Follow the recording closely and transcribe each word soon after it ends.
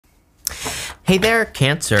Hey there,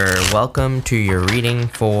 Cancer. Welcome to your reading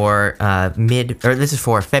for this is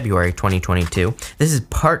for February 2022. This is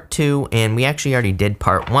part 2, and we actually already did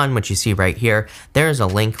part 1, which you see right here. There's a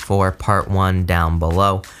link for part 1 down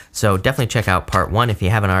below. So definitely check out part 1 if you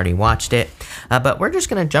haven't already watched it. But we're just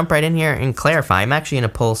going to jump right in here and clarify. I'm actually going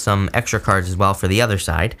to pull some extra cards as well for the other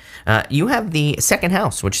side. You have the second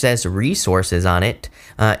house, which says resources on it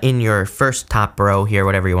in your first top row here,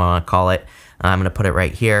 whatever you want to call it. I'm going to put it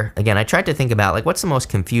right here. Again, I tried to think about like what's the most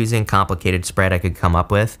confusing, complicated spread I could come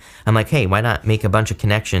up with. I'm like, hey, why not make a bunch of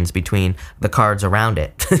connections between the cards around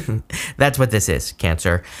it? That's what this is,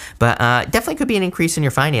 Cancer. But definitely could be an increase in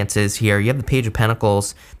your finances here. You have the Page of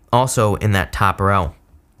Pentacles also in that top row.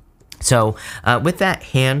 So with that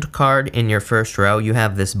hand card in your first row, you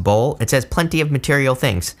have this bowl. It says plenty of material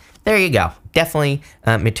things. There you go. Definitely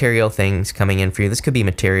material things coming in for you. This could be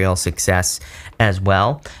material success as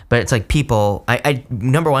well. But it's like people,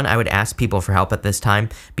 number one, I would ask people for help at this time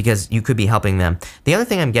because you could be helping them. The other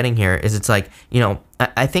thing I'm getting here is it's like, you know,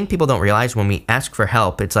 I think people don't realize when we ask for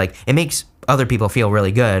help, it's like it makes other people feel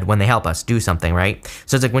really good when they help us do something, right?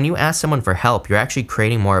 So it's like when you ask someone for help, you're actually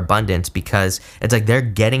creating more abundance because it's like they're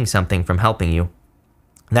getting something from helping you.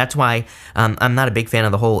 That's why I'm not a big fan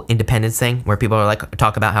of the whole independence thing where people are like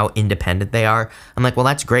talk about how independent they are. I'm like, well,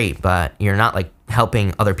 that's great, but you're not like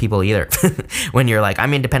helping other people either. When you're like,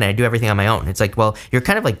 I'm independent, I do everything on my own. It's like, well, you're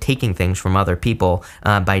kind of like taking things from other people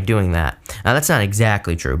by doing that. That's not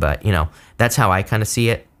exactly true, but you know, that's how I kind of see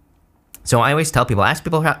it. So I always tell people, ask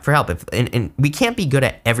people for help. And we can't be good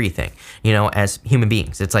at everything, you know, as human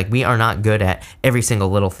beings. It's like we are not good at every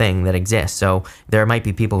single little thing that exists. So there might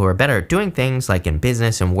be people who are better at doing things like in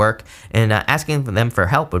business and work, and asking them for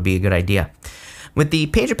help would be a good idea. With the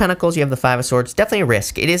Page of Pentacles, you have the Five of Swords. Definitely a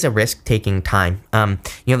risk. It is a risk-taking time.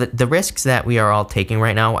 You know, the risks that we are all taking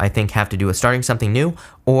right now, I think, have to do with starting something new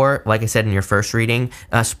or, like I said in your first reading,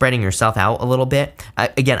 spreading yourself out a little bit.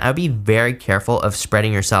 Again, I would be very careful of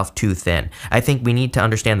spreading yourself too thin. I think we need to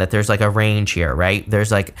understand that there's like a range here, right?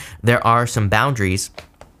 There are some boundaries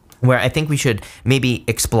where I think we should maybe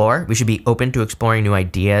explore. We should be open to exploring new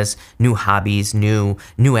ideas, new hobbies, new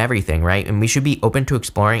everything, right? And we should be open to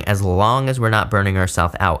exploring as long as we're not burning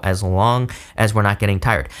ourselves out, as long as we're not getting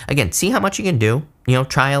tired. Again, see how much you can do. You know,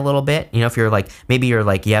 try a little bit. You know, if you're like, maybe you're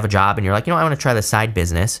like, you have a job and you're like, you know, I want to try the side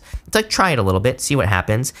business. It's like, try it a little bit, see what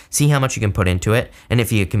happens, see how much you can put into it. And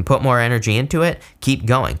if you can put more energy into it, keep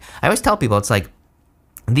going. I always tell people, it's like,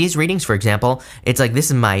 these readings, for example, it's like this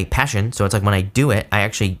is my passion. So it's like when I do it, I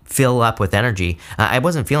actually fill up with energy. I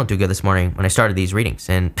wasn't feeling too good this morning when I started these readings,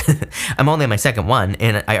 and I'm only on my second one,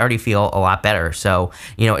 and I already feel a lot better. So,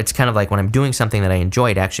 you know, it's kind of like when I'm doing something that I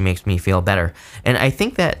enjoy, it actually makes me feel better. And I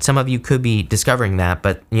think that some of you could be discovering that,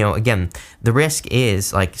 but, you know, again, the risk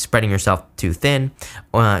is like spreading yourself too thin.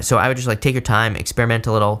 So I would just like take your time, experiment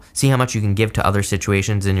a little, see how much you can give to other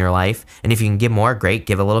situations in your life. And if you can give more, great,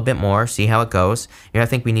 give a little bit more, see how it goes. You know, I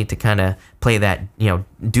think we need to kind of play that, you know,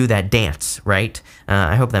 do that dance, right?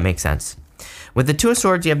 I hope that makes sense. With the Two of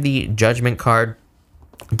Swords, you have the Judgment card.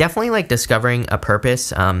 Definitely like discovering a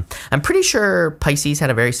purpose. I'm pretty sure Pisces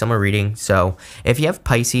had a very similar reading. So if you have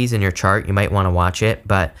Pisces in your chart, you might want to watch it.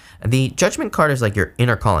 But the Judgment card is like your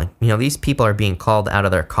inner calling. You know, these people are being called out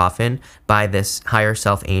of their coffin by this higher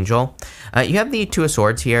self angel. You have the Two of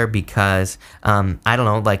Swords here because, I don't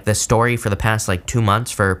know, like the story for the past like 2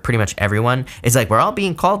 months for pretty much everyone is like we're all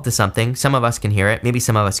being called to something. Some of us can hear it. Maybe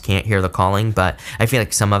some of us can't hear the calling, but I feel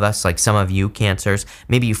like some of us, like some of you Cancers,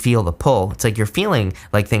 maybe you feel the pull. It's like you're feeling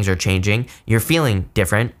like things are changing. You're feeling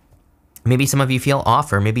different. Maybe some of you feel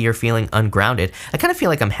off, or maybe you're feeling ungrounded. I kind of feel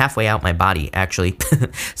like I'm halfway out my body, actually.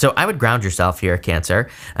 So I would ground yourself here, Cancer,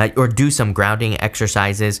 or do some grounding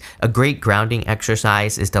exercises. A great grounding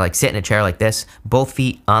exercise is to like sit in a chair like this, both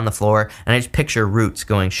feet on the floor, and I just picture roots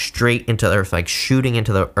going straight into the earth, like shooting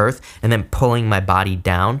into the earth, and then pulling my body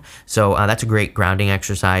down. So that's a great grounding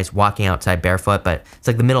exercise. Walking outside barefoot, but it's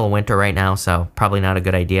like the middle of winter right now, so probably not a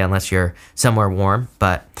good idea unless you're somewhere warm.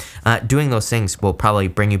 But doing those things will probably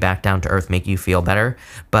bring you back down to earth, make you feel better.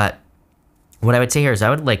 But what I would say here is I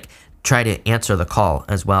would like try to answer the call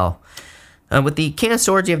as well. With the King of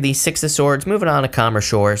Swords, you have the Six of Swords, moving on to calmer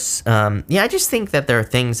shores. Yeah, I just think that there are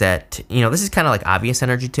things that, you know, this is kind of like obvious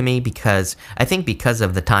energy to me because I think because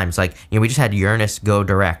of the times, like, you know, we just had Uranus go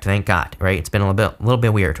direct, thank God, right? It's been a little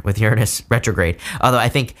bit weird with Uranus retrograde. Although I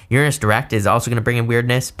think Uranus direct is also going to bring in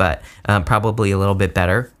weirdness, but probably a little bit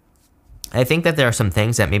better. I think that there are some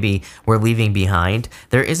things that maybe we're leaving behind.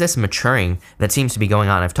 There is this maturing that seems to be going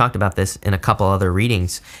on. I've talked about this in a couple other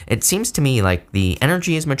readings. It seems to me like the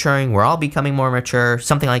energy is maturing. We're all becoming more mature,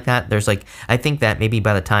 something like that. There's like, I think that maybe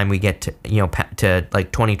by the time we get to, to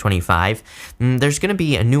like 2025, there's going to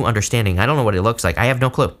be a new understanding. I don't know what it looks like. I have no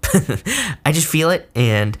clue. I just feel it,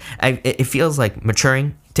 and it feels like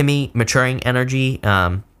maturing to me, maturing energy.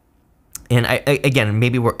 And again,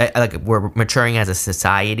 maybe we're maturing as a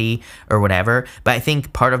society or whatever. But I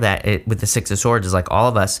think part of that with the Six of Swords is like all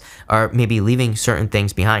of us are maybe leaving certain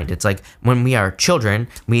things behind. It's like when we are children,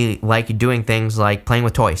 we like doing things like playing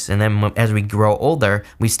with toys. And then as we grow older,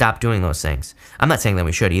 we stop doing those things. I'm not saying that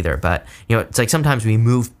we should either, but it's like sometimes we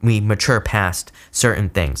mature past certain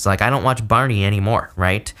things. Like I don't watch Barney anymore,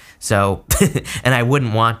 right? So, and I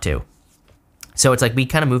wouldn't want to. So it's like we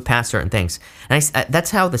kind of move past certain things. And that's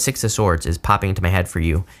how the Six of Swords is popping into my head for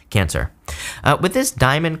you, Cancer. With this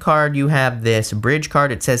Diamond card, you have this Bridge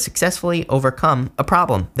card. It says successfully overcome a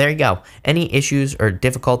problem. There you go. Any issues or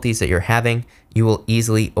difficulties that you're having, you will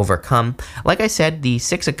easily overcome. Like I said, the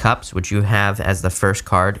Six of Cups, which you have as the first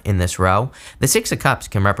card in this row, the Six of Cups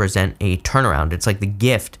can represent a turnaround. It's like the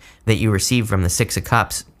gift that you receive from the Six of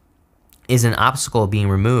Cups is an obstacle being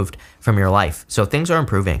removed from your life. So things are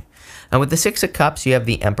improving. With the Six of Cups, you have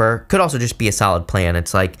the Emperor. Could also just be a solid plan.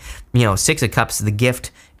 It's like, Six of Cups, the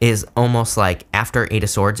gift is almost like after Eight of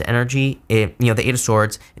Swords energy. The Eight of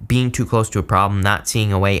Swords being too close to a problem, not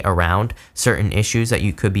seeing a way around certain issues that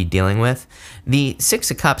you could be dealing with. The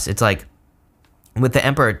Six of Cups, it's like, with the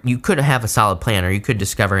Emperor, you could have a solid plan, or you could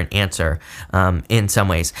discover an answer in some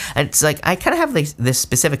ways. And it's like, I kind of have this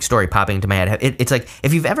specific story popping into my head. It's like,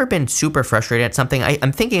 if you've ever been super frustrated at something,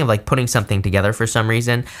 I'm thinking of like putting something together for some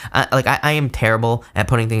reason. I am terrible at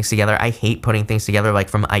putting things together. I hate putting things together, like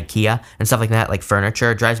from IKEA and stuff like that, like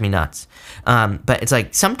furniture. It drives me nuts. But it's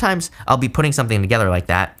like, sometimes I'll be putting something together like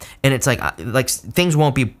that, and it's like things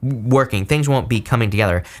won't be working. Things won't be coming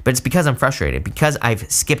together. But it's because I'm frustrated, because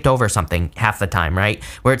I've skipped over something half the time. Right?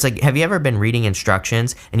 Where it's like, have you ever been reading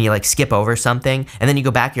instructions and you like skip over something and then you go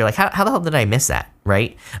back, you're like, how the hell did I miss that?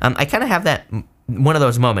 Right? I kind of have that, one of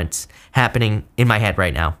those moments happening in my head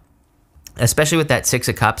right now. Especially with that Six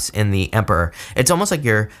of Cups and the Emperor. It's almost like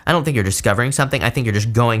I don't think you're discovering something. I think you're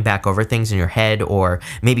just going back over things in your head, or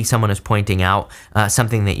maybe someone is pointing out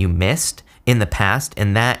something that you missed in the past,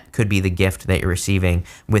 and that could be the gift that you're receiving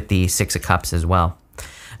with the Six of Cups as well.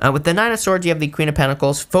 With the Nine of Swords, you have the Queen of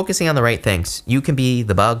Pentacles, focusing on the right things. You can be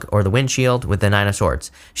the bug or the windshield with the Nine of Swords.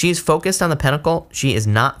 She is focused on the pentacle. She is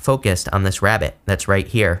not focused on this rabbit that's right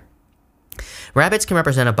here. Rabbits can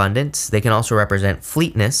represent abundance. They can also represent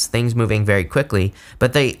fleetness, things moving very quickly,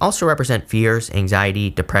 but they also represent fears, anxiety,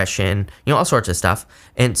 depression, all sorts of stuff.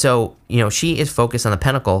 And so, she is focused on the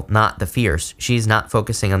pentacle, not the fears. She's not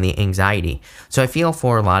focusing on the anxiety. So I feel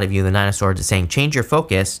for a lot of you, the Nine of Swords is saying, change your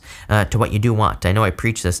focus to what you do want. I know I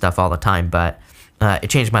preach this stuff all the time, but it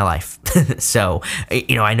changed my life. So,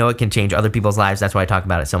 I know it can change other people's lives. That's why I talk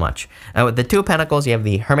about it so much. With the Two of Pentacles, you have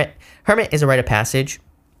the Hermit. Hermit is a rite of passage.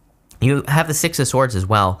 You have the Six of Swords as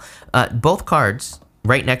well. Both cards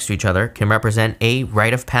right next to each other can represent a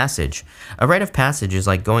rite of passage. A rite of passage is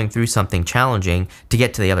like going through something challenging to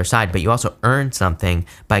get to the other side, but you also earn something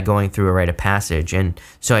by going through a rite of passage. And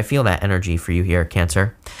so I feel that energy for you here,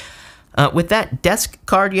 Cancer. With that Desk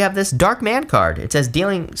card, you have this Dark Man card. It says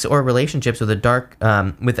dealings or relationships with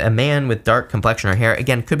with a man with dark complexion or hair.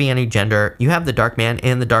 Again, could be any gender. You have the Dark Man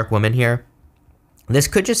and the Dark Woman here. This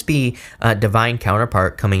could just be a divine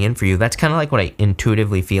counterpart coming in for you. That's kind of like what I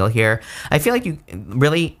intuitively feel here. I feel like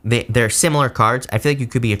they're similar cards. I feel like you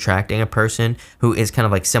could be attracting a person who is kind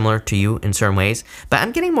of like similar to you in certain ways. But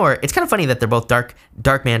I'm getting more, it's kind of funny that they're both dark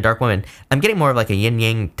man, dark woman. I'm getting more of like a yin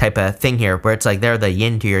yang type of thing here, where it's like they're the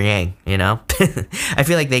yin to your yang, I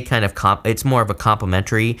feel like they kind of, it's more of a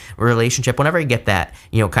complementary relationship. Whenever I get that,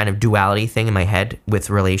 kind of duality thing in my head with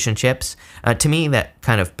relationships, to me, that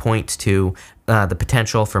kind of points to the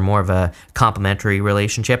potential for more of a complementary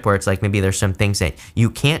relationship, where it's like maybe there's some things that you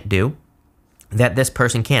can't do that this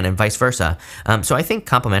person can, and vice versa. So I think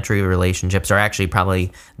complementary relationships are actually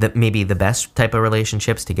probably maybe the best type of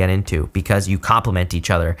relationships to get into, because you complement each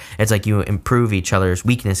other. It's like you improve each other's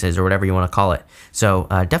weaknesses, or whatever you want to call it. So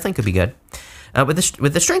definitely could be good. With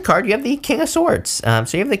the Strength card, you have the King of Swords. So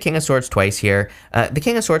you have the King of Swords twice here. The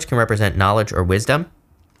King of Swords can represent knowledge or wisdom.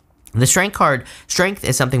 The Strength card, strength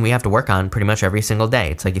is something we have to work on pretty much every single day.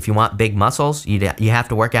 It's like if you want big muscles, you have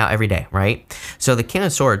to work out every day, right? So the King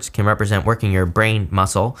of Swords can represent working your brain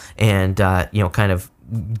muscle and, kind of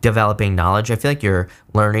developing knowledge. I feel like you're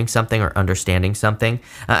learning something or understanding something.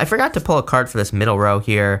 I forgot to pull a card for this middle row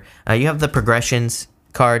here. You have the progressions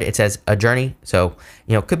card, it says a journey. So,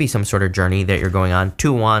 you know, it could be some sort of journey that you're going on.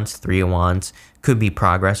 2 of Wands, 3 of Wands, could be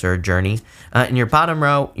progress or a journey. In your bottom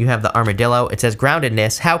row, you have the armadillo. It says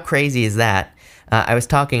groundedness. How crazy is that? I was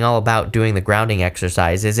talking all about doing the grounding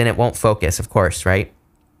exercises, and it won't focus, of course, right?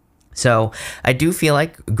 So I do feel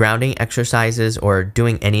like grounding exercises or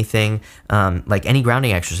doing anything, like any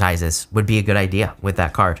grounding exercises would be a good idea with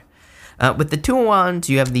that card. With the 2 of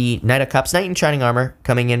Wands, you have the Knight of Cups, Knight in Shining Armor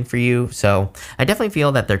coming in for you. So I definitely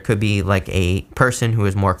feel that there could be like a person who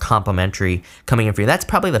is more complimentary coming in for you. That's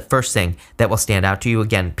probably the first thing that will stand out to you.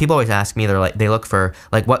 Again, people always ask me, they look for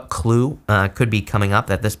like what clue could be coming up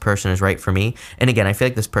that this person is right for me. And again, I feel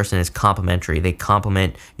like this person is complimentary. They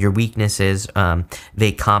complement your weaknesses.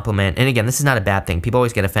 They complement, and again, this is not a bad thing. People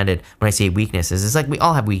always get offended when I say weaknesses. It's like we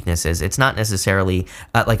all have weaknesses. It's not necessarily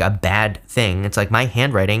like a bad thing. It's like my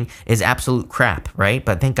handwriting is absolute crap, right?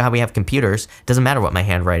 But thank God we have computers. Doesn't matter what my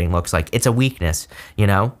handwriting looks like. It's a weakness, you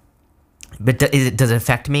know? But does it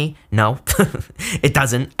affect me? No, it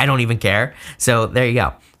doesn't. I don't even care. So there you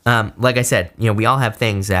go. Like I said, you know, we all have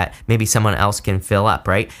things that maybe someone else can fill up,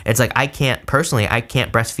 right? It's like I can't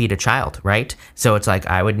breastfeed a child, right? So it's like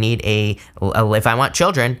I would need if I want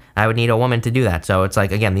children, I would need a woman to do that. So it's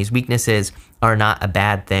like, again, these weaknesses are not a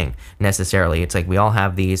bad thing necessarily. It's like we all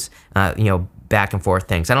have these, you know, back and forth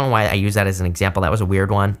things. I don't know why I use that as an example. That was a weird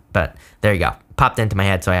one, but there you go. Popped into my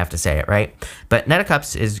head, so I have to say it, right? But Knight of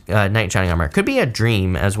Cups is Knight in Shining Armor. Could be a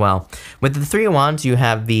dream as well. With the 3 of Wands, you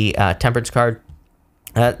have the Temperance card.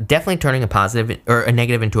 Definitely turning a positive or a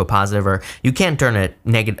negative into a positive, or you can turn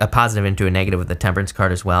a positive into a negative with the Temperance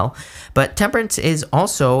card as well. But Temperance is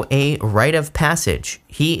also a rite of passage.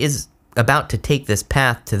 He is about to take this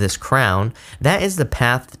path to this crown. That is the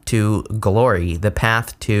path to glory, the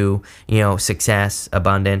path to, you know, success,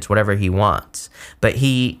 abundance, whatever he wants. But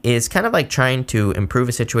he is kind of like trying to improve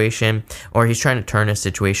a situation, or he's trying to turn a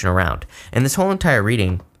situation around. And this whole entire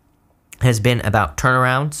reading has been about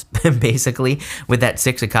turnarounds, basically, with that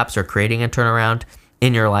 6 of Cups, or creating a turnaround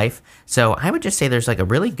in your life. So I would just say there's like a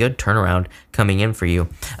really good turnaround coming in for you.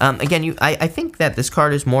 Again, I think that this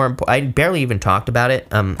card is more important. I barely even talked about it.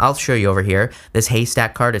 I'll show you over here. This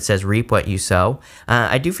haystack card, it says reap what you sow.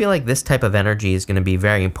 I do feel like this type of energy is going to be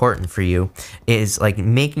very important for you, is like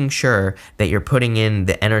making sure that you're putting in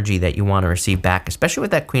the energy that you want to receive back, especially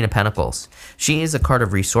with that Queen of Pentacles. She is a card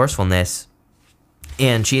of resourcefulness,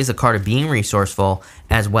 and she is a card of being resourceful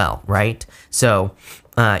as well, right? So,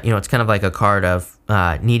 you know, it's kind of like a card of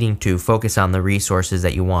needing to focus on the resources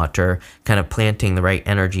that you want, or kind of planting the right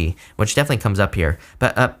energy, which definitely comes up here.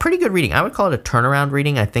 But a pretty good reading. I would call it a turnaround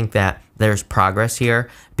reading. I think that there's progress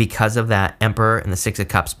here because of that Emperor and the 6 of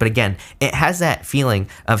Cups. But again, it has that feeling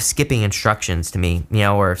of skipping instructions to me, you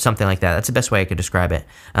know, or something like that. That's the best way I could describe it.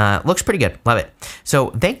 Looks pretty good. Love it.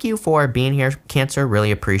 So thank you for being here, Cancer.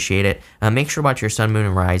 Really appreciate it. Make sure to watch your Sun, Moon,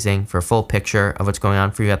 and Rising for a full picture of what's going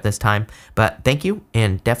on for you at this time. But thank you,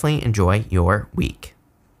 and definitely enjoy your week.